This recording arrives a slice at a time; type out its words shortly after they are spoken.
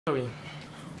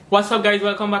What's up guys,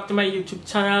 welcome back to my YouTube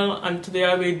channel, and today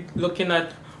I'll be looking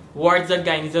at words that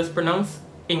Guyanese pronounce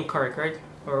incorrect, right?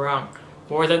 Or wrong.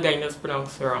 Words that Guyanese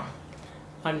pronounce wrong.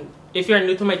 And if you're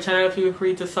new to my channel, feel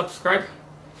free to subscribe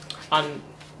and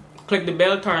click the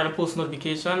bell, turn on the post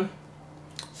notification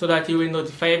so that you will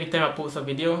notify every time I post a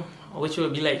video, which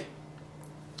will be like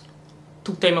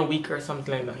 2 times a week or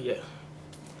something like that, yeah.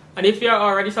 And if you're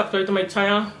already subscribed to my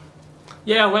channel,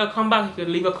 yeah, welcome back. You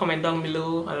can leave a comment down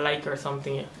below, a like or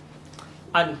something, yeah.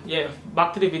 And yeah,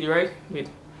 back to the video, right? With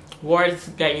words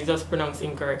Guyanese pronounce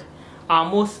incorrect.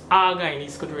 Most all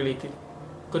Guyanese could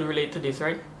relate to this,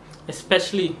 right?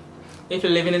 Especially if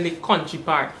you're living in the country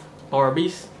part or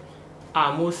beast.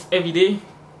 Almost every day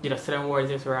you just say them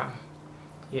words is wrong.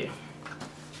 Yeah.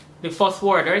 The first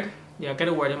word, right? Yeah, get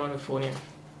the word on my phone here.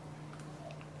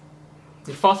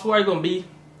 The first word gonna be,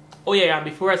 oh yeah,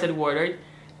 before I said the word, right?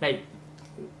 Like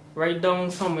write down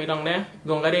somewhere down there,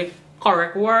 you're gonna get the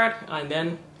correct word and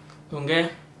then you're gonna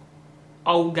get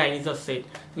how Guyanese just said.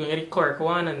 You're gonna get the correct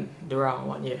one and the wrong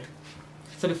one, yeah.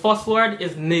 So the first word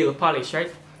is nail polish,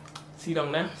 right? See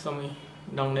down there, somewhere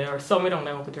down there, or somewhere down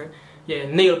there, I'll put it.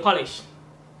 Yeah, nail polish.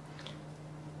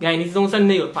 Guyanese don't say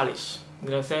nail polish,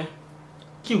 they say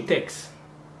Q-Tex.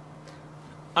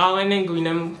 When they go in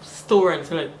them store and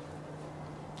say like,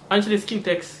 actually this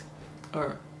Q-Tex,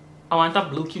 or I want a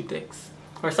blue Q-Tex.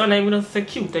 Or sometimes we don't say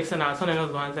Q-Tex and all, sometimes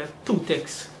we want to say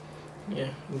 2-Tex. Yeah,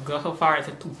 we go so far as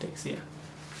a 2-Tex, yeah.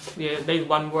 Yeah, there's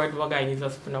one word what Guyanese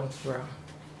just pronounce wrong.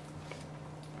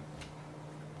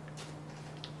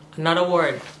 Another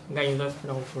word Guyanese just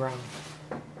pronounce wrong.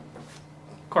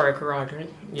 Correct word, right?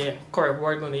 Yeah, correct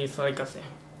word gonna use, so like I say.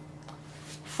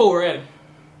 Forehead.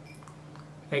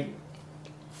 Like,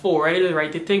 forehead is the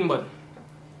right thing, but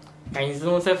Guyanese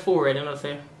don't say forehead, they don't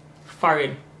say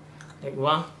forehead. Like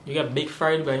what? You got big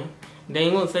forehead, but then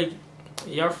you won't say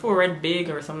your forehead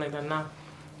big or something like that. Nah,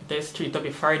 they straight up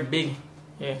your forehead big.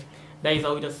 Yeah, that is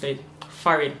how we just say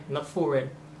forehead, not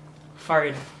forehead.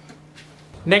 Forehead.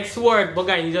 Next word, but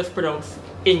guys, you just pronounce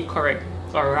incorrect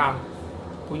or wrong.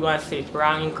 We want to say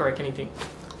wrong, incorrect, anything.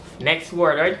 Next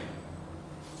word, right?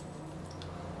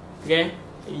 Okay,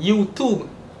 YouTube.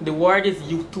 The word is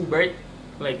YouTube, right?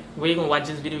 Like where you gonna watch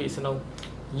this video is now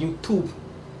YouTube.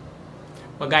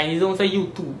 But Guyanese don't say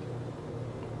YouTube.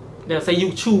 They say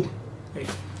YouTube. Like,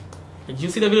 you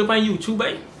see the video on YouTube,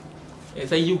 right? They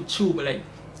say YouTube, like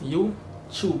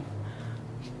YouTube.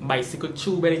 Bicycle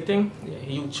tube, anything? Yeah,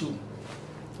 YouTube.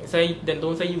 They say, then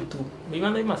don't say YouTube. Maybe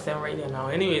I must say right there now.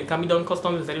 Anyway, it can be done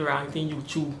custom to say the wrong thing,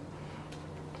 YouTube.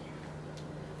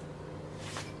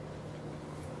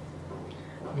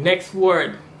 Next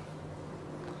word.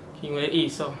 King with the E,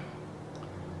 so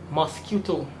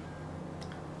mosquito.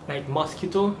 Like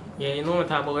mosquito, yeah, you know what I'm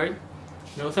talking about, right?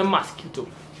 You don't say mosquito.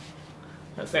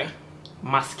 You say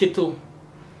mosquito.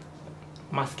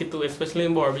 Mosquito, especially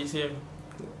in Barbies here.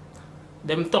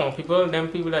 Them people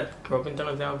that grow up in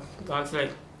town, they don't say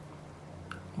like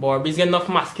Barbies get enough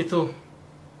mosquito.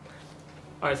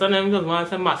 Or sometimes just want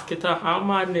to say mosquito. How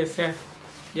mad they say?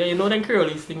 Yeah, you know them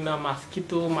Creoles thing now,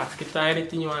 mosquito,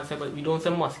 anything you want to say, but we don't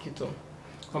say mosquito.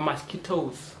 Or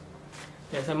mosquitoes.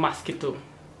 They say mosquito.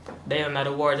 Then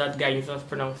another word that Guyanese just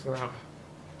pronounce wrong.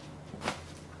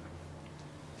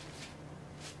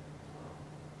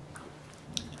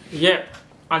 Yeah,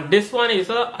 and this one is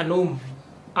I know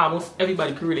almost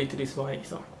everybody can relate to this one.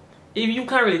 So if you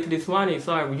can relate to this one,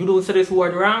 you don't say this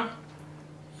word wrong,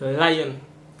 you're lying.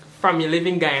 From your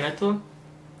living Guyana to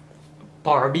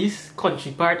Barbies,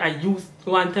 country part, and you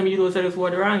one time you don't say this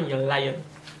word wrong, you're lying.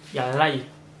 You're lying.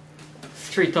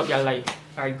 Straight up you're lying.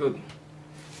 Alright, good.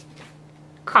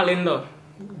 Calendar.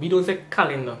 We don't say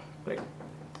calendar. Like,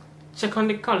 check on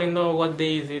the calendar, what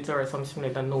day is it or something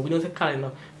like that. No, we don't say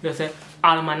calendar. We just say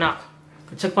almanac.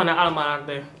 Check on the almanac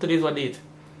there. Today's what date.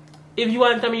 If you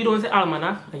want to tell me you don't say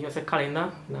almanac and you say calendar,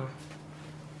 no.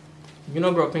 You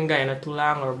don't grow up in Guyana too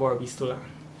long or Barbies too long.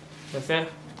 You say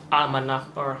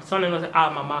almanac or something like say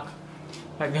almanac.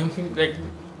 Like them like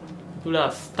people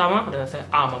that stammer, they say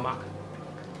almanac.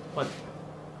 But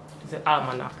it's an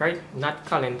almanac, right? Not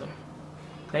calendar.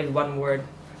 That is one word.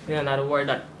 Then another word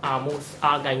that most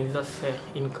all Guyanese just say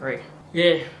incorrect.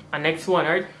 Yeah, and next one,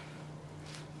 right?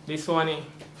 This one is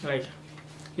like,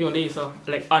 you know, this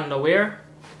like underwear.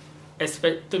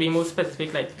 To be more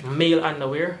specific, like male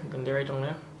underwear. You can write down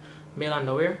there. Male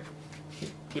underwear.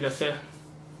 You just say,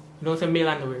 you don't say male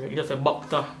underwear. You just say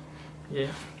bokta. Yeah.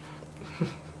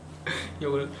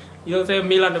 You don't say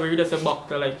male underwear. You just say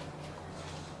bokta, like.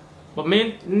 But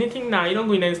main thing now, you don't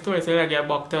go in the store and say like a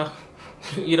bokta.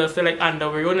 You just say like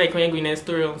underwear. You don't like when you go in the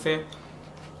store and say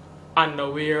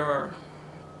underwear or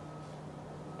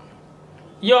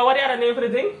Yo, what the other name for the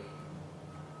thing?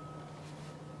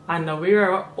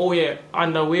 Underwear. Oh yeah,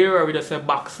 underwear we just say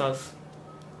boxers.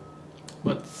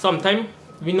 But sometimes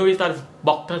we know it as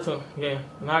boxer too. Yeah.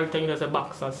 Not every time you say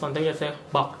boxer. Sometimes you say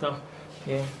boxer.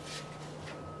 Yeah.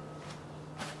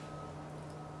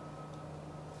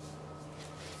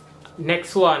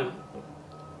 Next one.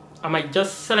 I might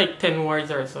just select 10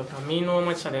 words or so. I mean how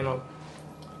much I don't know.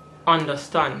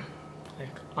 Understand.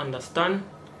 Like understand.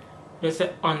 You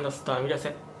say understand. You just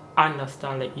say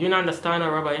understand. Like you understand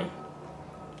or rabbi?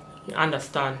 You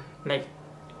understand. Like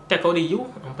take out the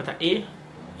U and put an A.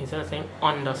 Instead of saying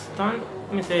understand.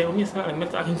 Let me say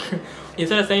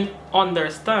instead of saying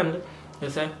understand, you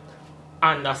say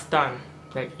understand.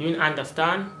 Like you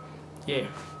understand? Yeah.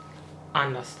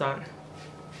 Understand.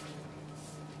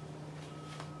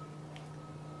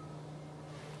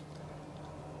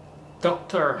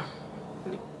 Doctor.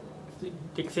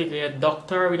 Basically a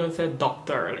doctor, we don't say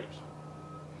doctor. Like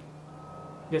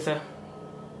you say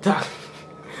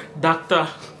doctor.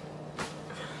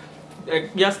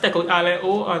 Like just take out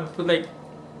O and put like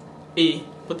A.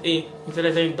 Put A. Instead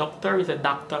of saying doctor, we say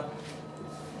doctor.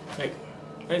 Like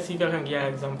let's see if I can give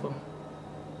an example.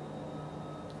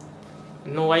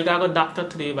 No, I gotta go doctor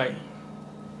today, bye.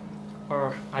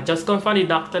 Or I just come from the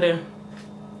doctor there.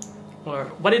 Or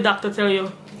what did doctor tell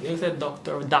you? You said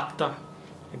doctor or doctor.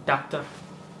 Like doctor.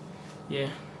 Yeah.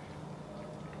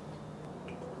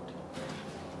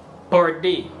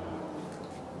 Birthday.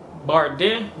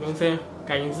 Birthday. You don't say,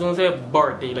 can you don't say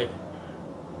birthday like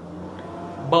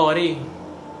body.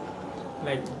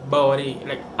 Like body.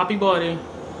 Like happy body.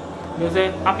 You don't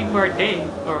say happy birthday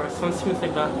or something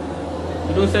like that.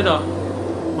 You don't say that.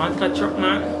 Want to catch up,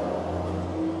 man?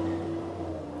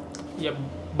 Yeah,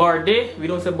 birthday. We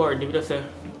don't say birthday. We just say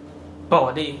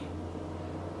body.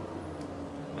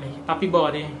 Like happy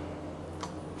body.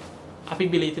 Happy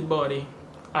belated body.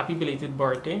 Happy belated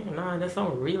birthday. Nah, that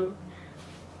sounds real.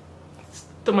 It's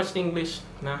too much English.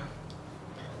 Nah.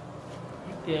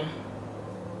 Yeah.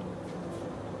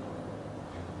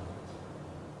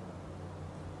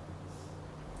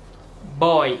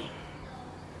 Boy.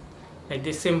 Like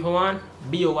this simple one.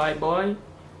 B-O-Y, boy.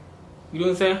 You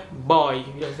don't say boy.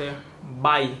 You just say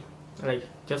bye. Like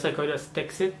just like I just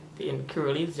text it in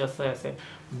curlies. Just like I say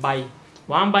bye.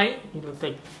 One boy. You don't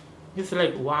say. You say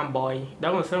like one boy.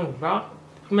 That one sound bro.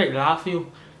 It might laugh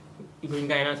you. You going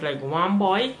Guyanese like one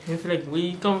boy. It's like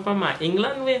we come from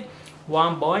England with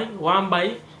one boy, one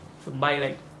boy. So by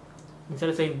like instead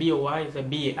of saying B-O-Y, it's a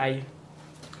B-A-I.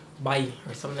 Bye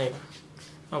or something like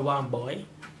that. One boy.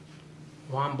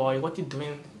 One boy, what you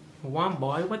doing? One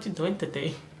boy, what you doing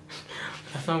today?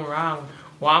 That's something wrong.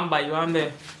 One boy, you on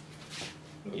there.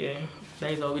 Yeah,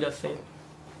 that is all we just said.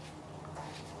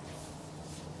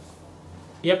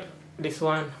 Yep, this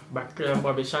one, back to them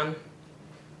Barbican.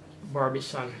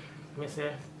 Barbican. Let me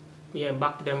say, yeah,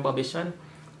 back to them Barbican.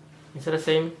 Instead of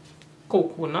saying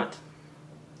coconut,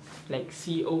 like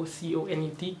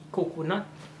C-O-C-O-N-E-T, coconut,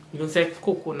 you don't say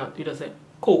coconut, you just say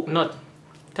coconut.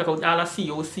 Take out all the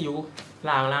C-O-C-O,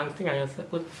 long thing, and you just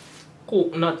put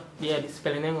coconut. Yeah, the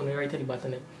spelling name on the right at the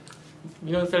bottom.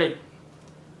 You don't say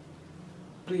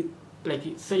like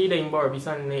say you're in Barbies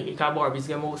and you can Barbies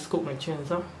get more coconut chains,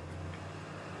 so.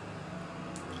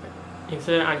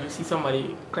 Instead, and you see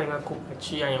somebody climbing a coconut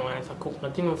tree and you want a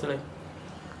coconut, you know, so like,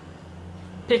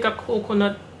 pick a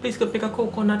coconut, please go pick a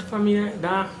coconut for me there.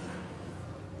 That,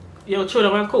 yo, throw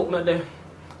them a coconut there.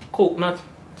 Coconut.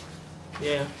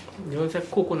 Yeah, you don't say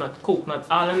coconut, coconut.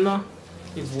 All I know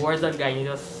is words that guy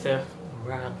just say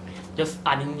wrong. Just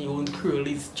adding your own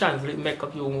curlies, translate, make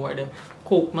up your own word.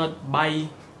 Coconut, buy,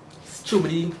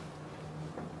 strawberry.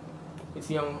 You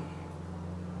see,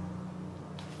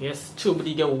 yes, strawberry,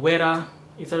 you get weather.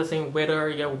 Instead of saying weather,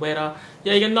 you get weather.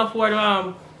 Yeah, you get enough word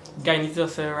Guyanese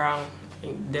just say wrong.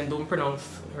 Then don't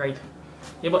pronounce right.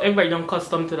 Yeah, but everybody don't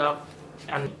custom to that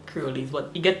and curlies.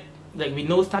 But you get like we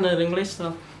know standard English,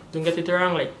 so don't get it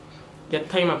wrong. Like get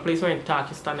time and place when you talk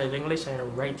your standard English and you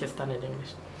write your standard English.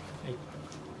 Like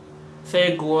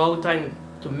say go out and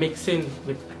to mix in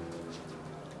with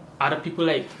other people,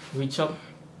 like reach up.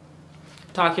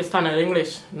 Talk your standard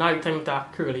English. Not the time you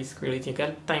talk curlies. You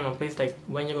get time and place like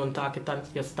when you're gonna talk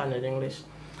your standard English.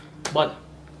 But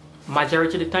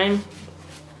majority of the time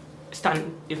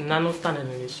is not no standard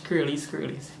English.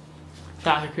 Curlies.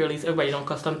 Talk your curlies, everybody don't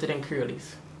custom to them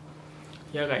curlies.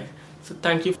 Yeah guys. So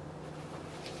thank you.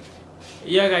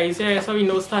 Yeah guys, yeah, so we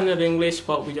know standard English,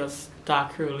 but we just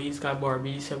talk curlies, got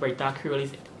Barbies, everybody talk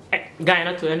curlies.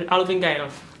 Guyana too, and all of them Guyana.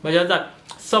 But just that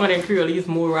some of them curlies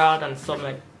more raw than some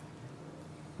like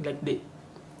the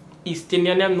East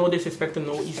Indian, them no disrespect to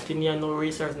no East Indian, no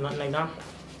race or nothing like that.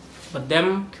 But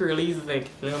them curlies like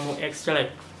a little more extra,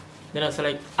 like then also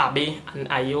like Abby and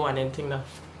Ayo and anything that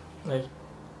like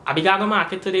Abby got go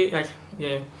market today, like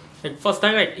yeah. Like first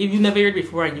time, like if you never heard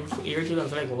before and you hear it,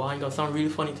 it's like wow, it gonna sound really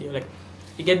funny to you. Like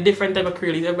you get different type of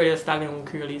curlies, everybody start their own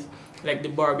curlies. Like the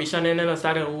Barbies and then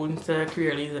start their own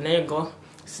curlies, and then you go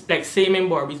like same in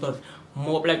Barbies but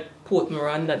more like Port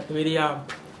Moran, that way they have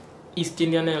East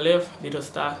Indian and live, they just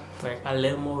start like a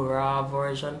little more raw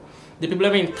version. The people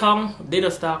that in town, they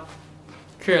just start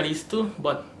curlies too,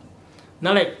 but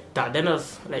not like that. They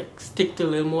just like stick to a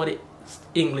little more the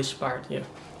English part, yeah.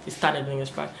 The standard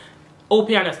English part. Hope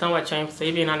you understand what I'm trying to say.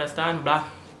 If you don't understand, blah,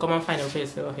 come and find your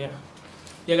face over here.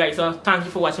 Yeah guys, so thank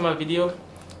you for watching my video.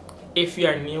 If you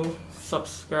are new,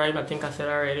 subscribe, I think I said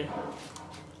already.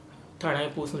 Turn on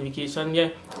your post notification, yeah.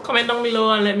 Comment down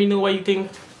below and let me know what you think.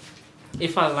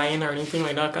 If I'm lying or anything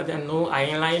like that, because I know I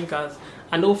ain't lying, because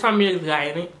I know from your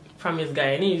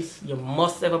Guyanese, you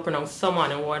must ever pronounce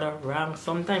someone and word wrong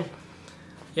sometime.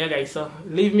 Yeah guys, so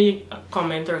leave me a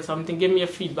comment or something, give me a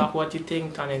feedback what you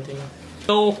think and anything.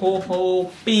 So ho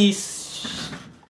ho, peace.